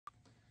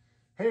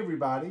Hey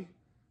everybody,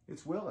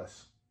 it's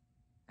Willis.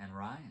 And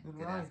Ryan,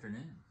 good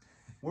afternoon.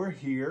 We're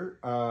here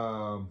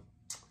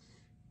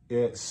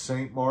at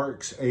St.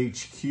 Mark's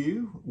HQ,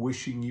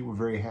 wishing you a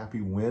very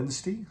happy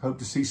Wednesday. Hope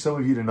to see some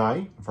of you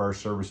tonight for our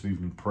service of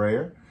evening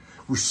prayer.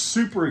 We're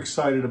super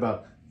excited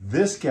about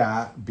this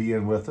guy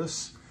being with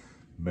us,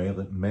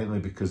 mainly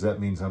because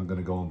that means I'm going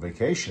to go on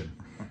vacation.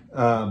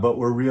 But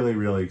we're really,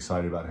 really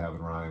excited about having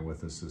Ryan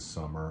with us this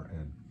summer.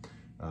 And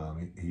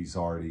he's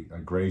already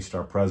graced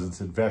our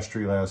presence at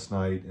vestry last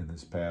night and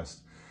this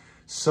past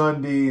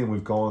Sunday, and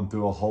we've gone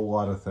through a whole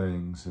lot of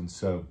things. And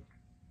so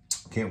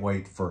can't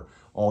wait for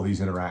all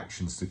these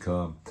interactions to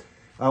come.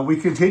 We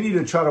continue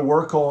to try to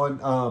work on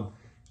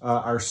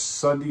our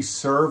Sunday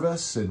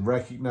service and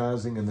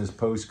recognizing in this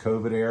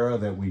post-COVID era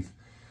that we've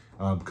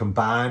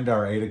combined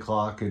our 8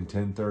 o'clock and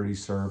 10:30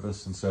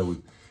 service. And so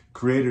we've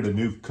created a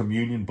new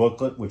communion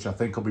booklet, which I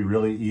think will be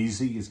really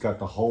easy. It's got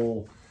the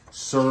whole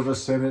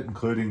service in it,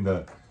 including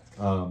the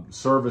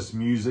service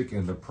music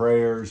and the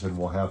prayers, and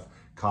we'll have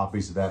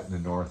copies of that in the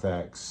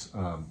narthex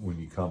when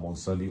you come on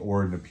Sunday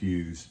or in the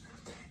pews.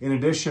 And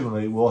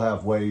additionally, we'll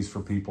have ways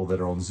for people that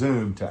are on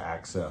Zoom to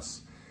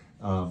access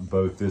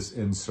both this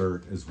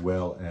insert as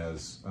well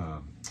as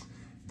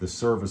the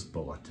service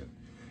bulletin.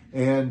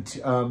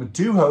 And I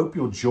do hope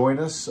you'll join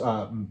us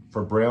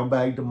for Brown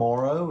Bag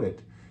tomorrow at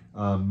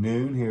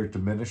noon here at the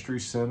Ministry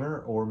Center,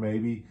 or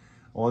maybe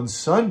on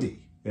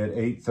Sunday at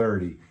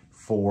 8:30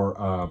 for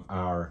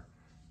our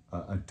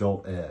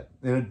Adult Ed.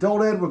 In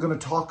Adult Ed, we're going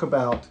to talk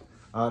about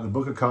the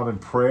Book of Common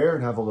Prayer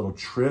and have a little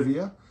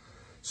trivia.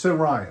 So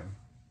Ryan,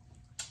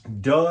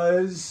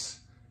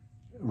 does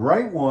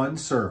Rite One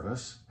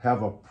service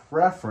have a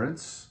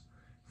preference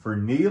for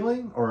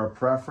kneeling or a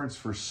preference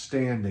for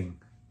standing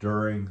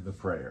during the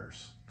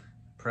prayers?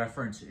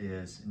 Preference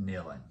is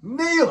kneeling.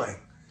 Kneeling!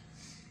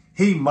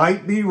 He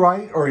might be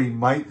right or he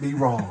might be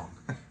wrong.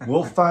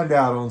 We'll find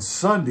out on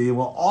Sunday, and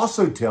we'll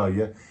also tell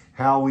you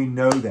how we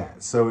know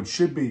that. So it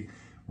should be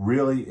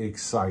really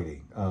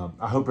exciting.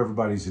 I hope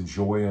everybody's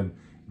enjoying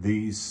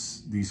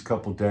these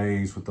couple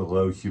days with the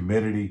low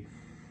humidity.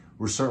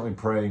 We're certainly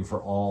praying for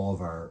all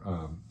of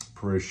our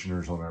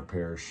parishioners on our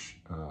parish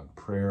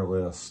prayer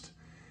list,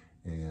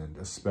 and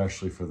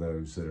especially for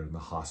those that are in the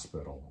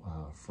hospital,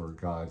 for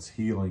God's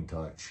healing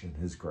touch and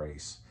His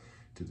grace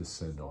to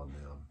descend on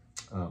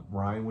them.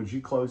 Ryan, would you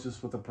close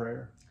us with a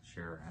prayer?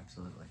 Sure,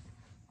 absolutely.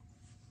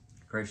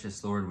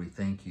 Gracious Lord, we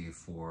thank you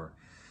for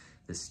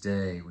this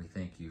day. We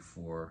thank you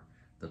for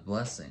the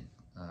blessing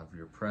of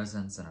your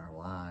presence in our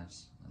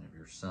lives and of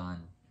your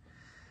Son,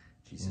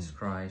 Jesus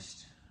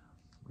Christ.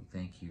 We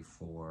thank you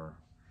for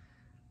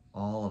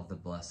all of the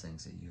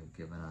blessings that you have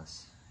given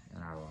us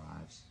in our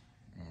lives,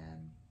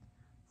 and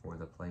for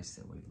the place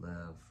that we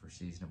live, for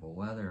seasonable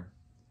weather.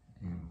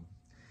 And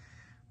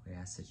we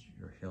ask that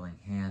your healing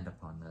hand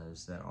upon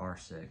those that are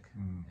sick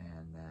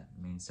and that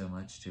mean so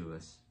much to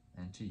us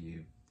and to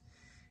you.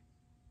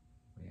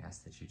 We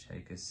ask that you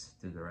take us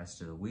through the rest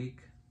of the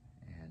week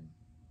and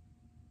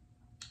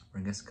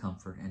bring us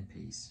comfort and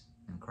peace.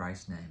 In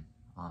Christ's name,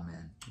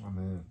 amen.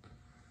 Amen.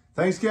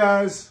 Thanks,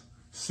 guys.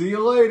 See you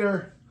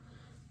later.